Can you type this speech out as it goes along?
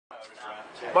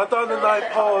My darling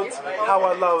iPod, how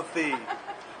I love thee.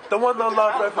 The one I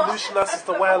love revolutionizes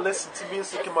the way I listen to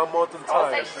music in my modern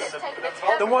times.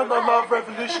 The one I love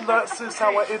revolutionizes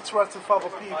how I interact with other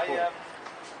people.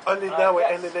 Only now it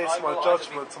alienates my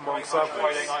judgment amongst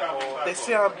others. They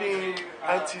say I'm being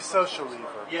antisocial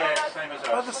even.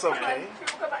 But it's okay.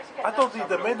 I don't need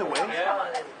them anyway.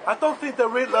 I don't think they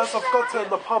realize I've got her in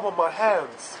the palm of my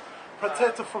hands,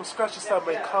 protected from scratches that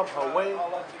may come her way.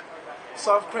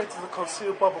 So I've created a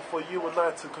concealed bubble for you and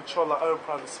I to control our own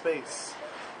private space,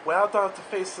 where I don't have to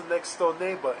face the next door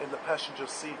neighbour in the passenger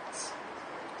seats.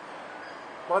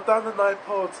 My darling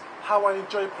iPod, how I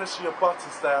enjoy pressing your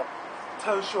buttons that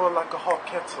turns you on like a hot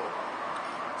kettle.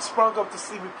 Sprung up the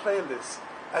sleepy playlist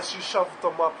as you shuffled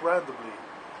them up randomly.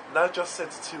 Now just set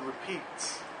it to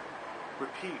repeat.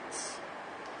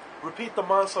 Repeat the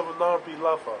minds of an R&B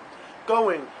lover.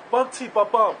 Going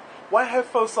bump-tee-ba-bump. Why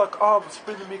headphones like arms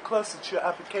bringing me closer to your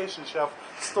applications you have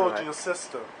stored in your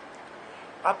system?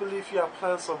 I believe you have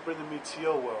plans on bringing me to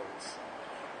your world.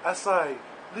 As I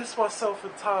lose myself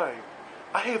in time,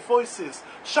 I hear voices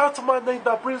shouting my name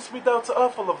that brings me down to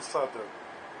earth all of a sudden.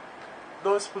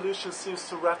 Noise pollution seems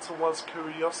to rattle one's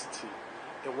curiosity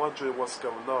in wondering what's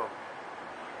going on.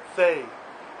 They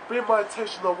bring my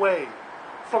attention away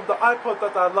from the iPod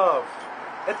that I love.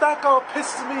 And that girl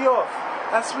pisses me off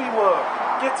as we were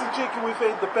getting jiggy with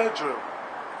it in the bedroom.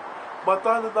 My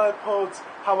darling iPod,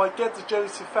 how I get the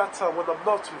jealousy factor when I'm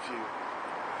not with you.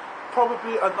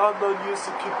 Probably an unknown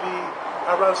user could be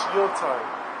around your time,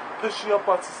 pushing your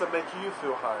buttons and making you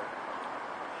feel high.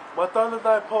 My darling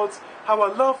iPod, how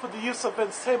I love for the use of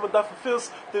entertainment that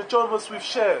fulfills the enjoyments we've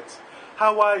shared.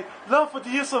 How I love for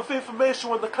the use of information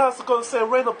when the clouds are going to say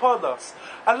rain upon us.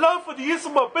 I love for the use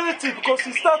of mobility because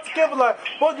we start together like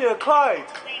Bonnie and Clyde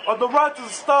on the ride to the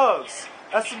stars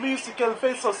as the music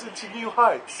elevates us into new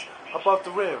heights above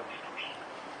the rim.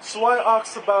 So I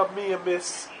asked about me and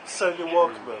Miss Sony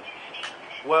Walkman.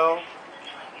 Well,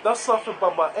 that's something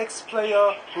about my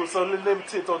ex-player who's only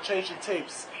limited on changing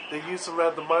tapes they use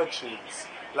around the iTunes,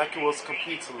 like it was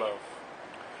computer love.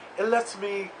 It left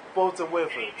me bored and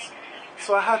withered,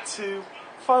 so I had to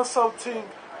find something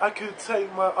I could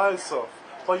take my eyes off,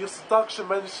 but your seduction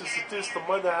managed to seduce the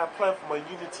money I had planned for my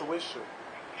uni tuition.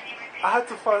 I had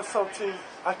to find something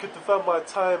I could devote my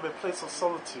time in place of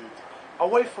solitude,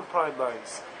 away from prying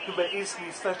eyes, who may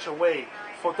easily snatch away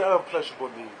for their own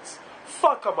pleasurable needs.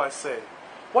 Fuck, I might say.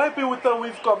 Why be with them when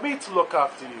we've got me to look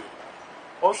after you?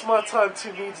 Also my time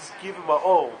to need is giving my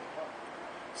all.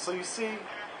 So you see,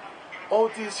 all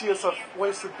these years I've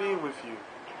wasted being with you,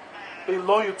 being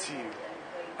loyal to you.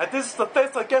 And this is the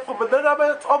thanks I get from an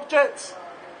inanimate object?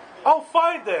 Oh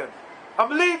fine then,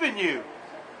 I'm leaving you.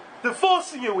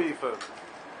 Divorcing you even.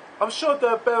 I'm sure there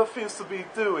are better things to be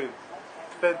doing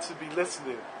than to be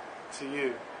listening to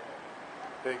you.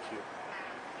 Thank you.